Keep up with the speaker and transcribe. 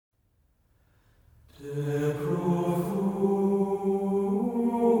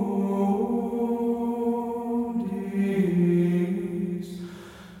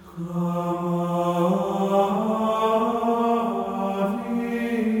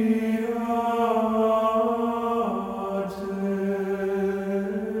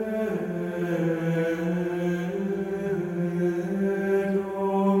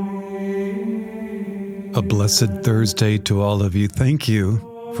A blessed Thursday to all of you. Thank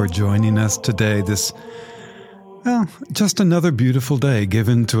you for joining us today. Just another beautiful day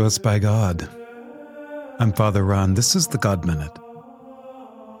given to us by God. I'm Father Ron. This is the God Minute.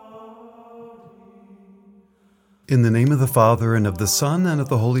 In the name of the Father, and of the Son, and of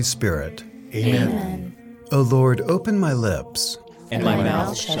the Holy Spirit. Amen. O Lord, open my lips, and my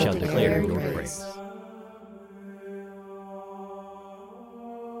mouth shall declare your praise.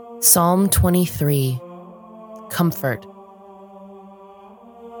 Psalm 23. Comfort.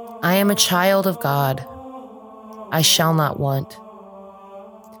 I am a child of God. I shall not want.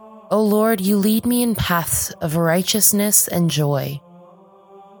 O Lord, you lead me in paths of righteousness and joy.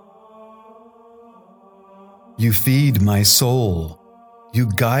 You feed my soul.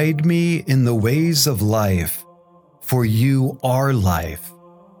 You guide me in the ways of life, for you are life.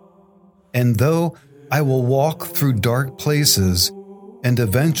 And though I will walk through dark places and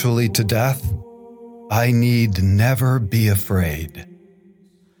eventually to death, I need never be afraid.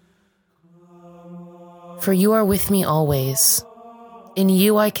 For you are with me always. In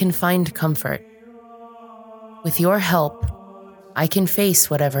you I can find comfort. With your help, I can face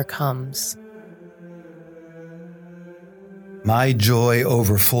whatever comes. My joy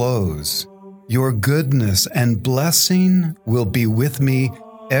overflows. Your goodness and blessing will be with me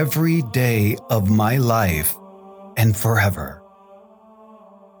every day of my life and forever.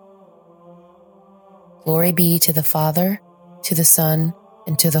 Glory be to the Father, to the Son,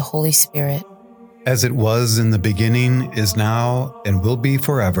 and to the Holy Spirit. As it was in the beginning, is now, and will be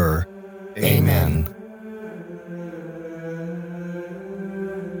forever. Amen.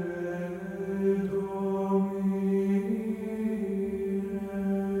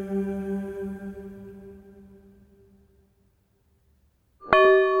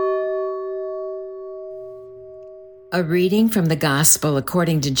 A reading from the Gospel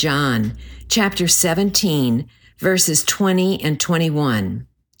according to John, chapter 17, verses 20 and 21.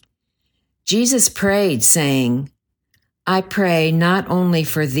 Jesus prayed, saying, I pray not only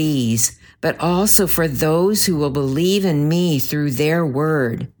for these, but also for those who will believe in me through their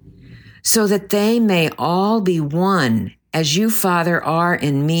word, so that they may all be one, as you, Father, are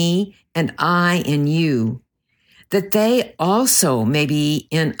in me and I in you, that they also may be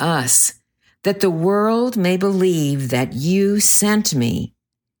in us, that the world may believe that you sent me.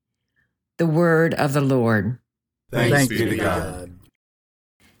 The word of the Lord. Thanks be to God.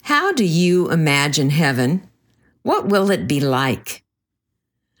 How do you imagine heaven? What will it be like?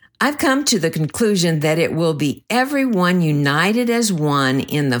 I've come to the conclusion that it will be everyone united as one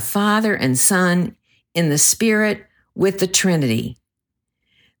in the Father and Son, in the Spirit, with the Trinity.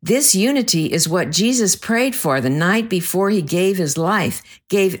 This unity is what Jesus prayed for the night before he gave his life,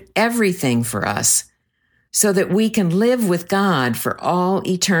 gave everything for us, so that we can live with God for all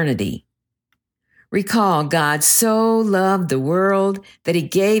eternity. Recall, God so loved the world that he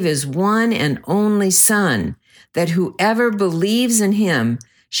gave his one and only Son, that whoever believes in him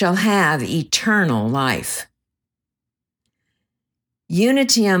shall have eternal life.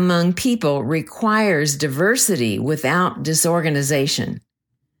 Unity among people requires diversity without disorganization.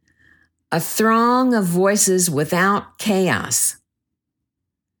 A throng of voices without chaos.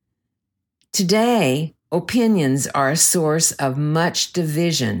 Today, opinions are a source of much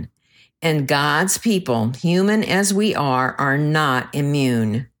division, and God's people, human as we are not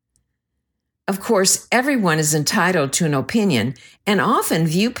immune. Of course, everyone is entitled to an opinion, and often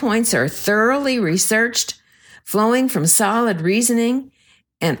viewpoints are thoroughly researched, flowing from solid reasoning,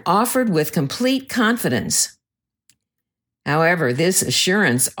 and offered with complete confidence. However, this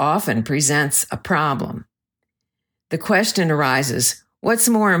assurance often presents a problem. The question arises, what's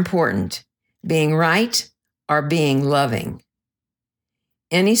more important, being right or being loving?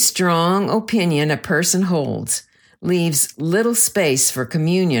 Any strong opinion a person holds leaves little space for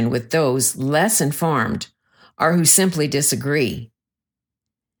communion with those less informed or who simply disagree.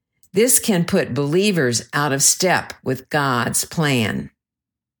 This can put believers out of step with God's plan.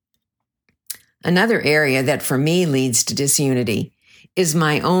 Another area that for me leads to disunity is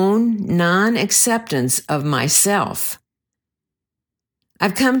my own non-acceptance of myself.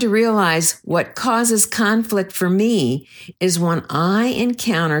 I've come to realize what causes conflict for me is when I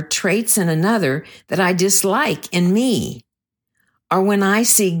encounter traits in another that I dislike in me, or when I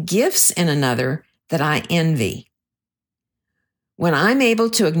see gifts in another that I envy. When I'm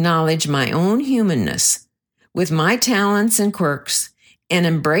able to acknowledge my own humanness with my talents and quirks and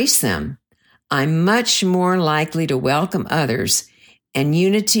embrace them, I'm much more likely to welcome others, and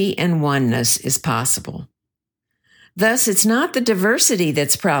unity and oneness is possible. Thus, it's not the diversity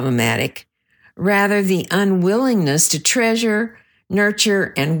that's problematic, rather the unwillingness to treasure,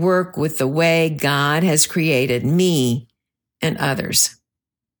 nurture, and work with the way God has created me and others.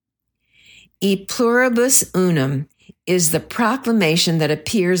 E pluribus unum is the proclamation that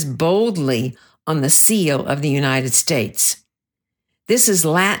appears boldly on the seal of the United States. This is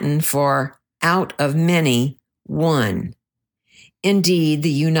Latin for out of many, one. Indeed, the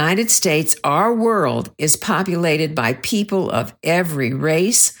United States, our world, is populated by people of every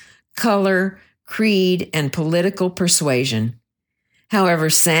race, color, creed, and political persuasion. However,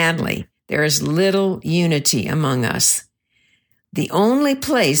 sadly, there is little unity among us. The only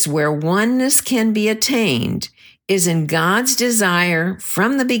place where oneness can be attained is in God's desire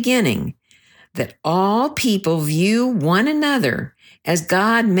from the beginning that all people view one another as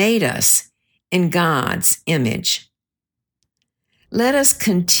God made us in God's image. Let us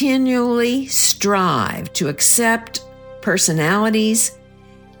continually strive to accept personalities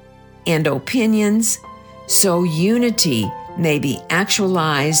and opinions so unity may be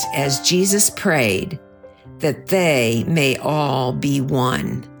actualized as Jesus prayed, that they may all be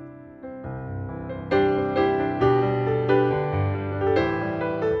one.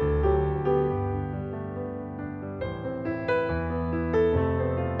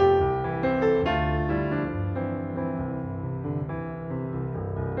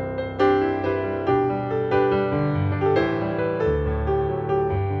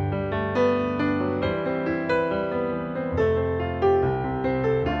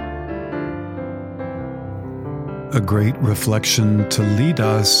 A great reflection to lead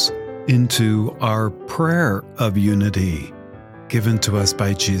us into our prayer of unity given to us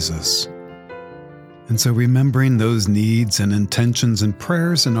by Jesus. And so, remembering those needs and intentions and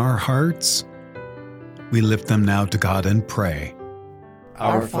prayers in our hearts, we lift them now to God and pray.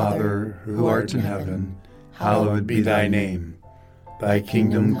 Our Father, who art in heaven, hallowed be thy name. Thy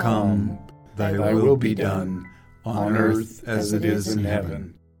kingdom come, thy will be done, on earth as it is in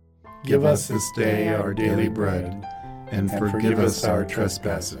heaven. Give us this day our daily bread, and forgive us our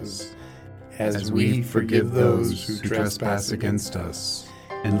trespasses, as we forgive those who trespass against us.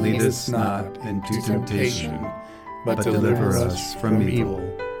 And lead us not into temptation, but deliver us from evil.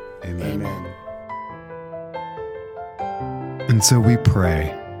 Amen. And so we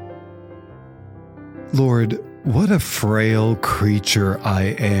pray. Lord, what a frail creature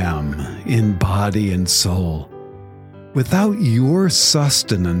I am in body and soul. Without your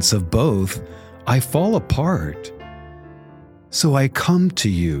sustenance of both, I fall apart. So I come to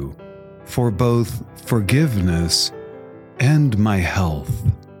you for both forgiveness and my health.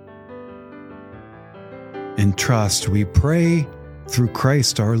 In trust we pray through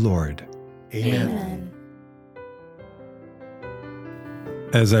Christ our Lord. Amen.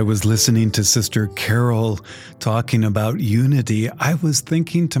 As I was listening to Sister Carol talking about unity, I was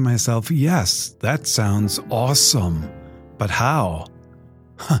thinking to myself, yes, that sounds awesome. But how?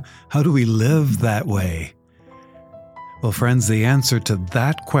 How do we live that way? Well, friends, the answer to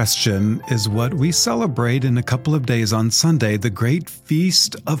that question is what we celebrate in a couple of days on Sunday, the great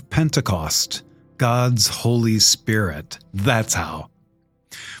feast of Pentecost, God's Holy Spirit. That's how.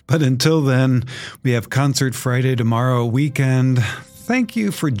 But until then, we have Concert Friday tomorrow weekend. Thank you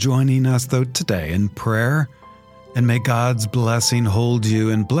for joining us, though, today in prayer. And may God's blessing hold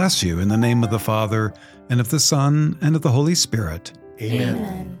you and bless you in the name of the Father, and of the Son, and of the Holy Spirit.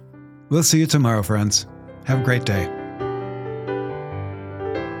 Amen. We'll see you tomorrow, friends. Have a great day.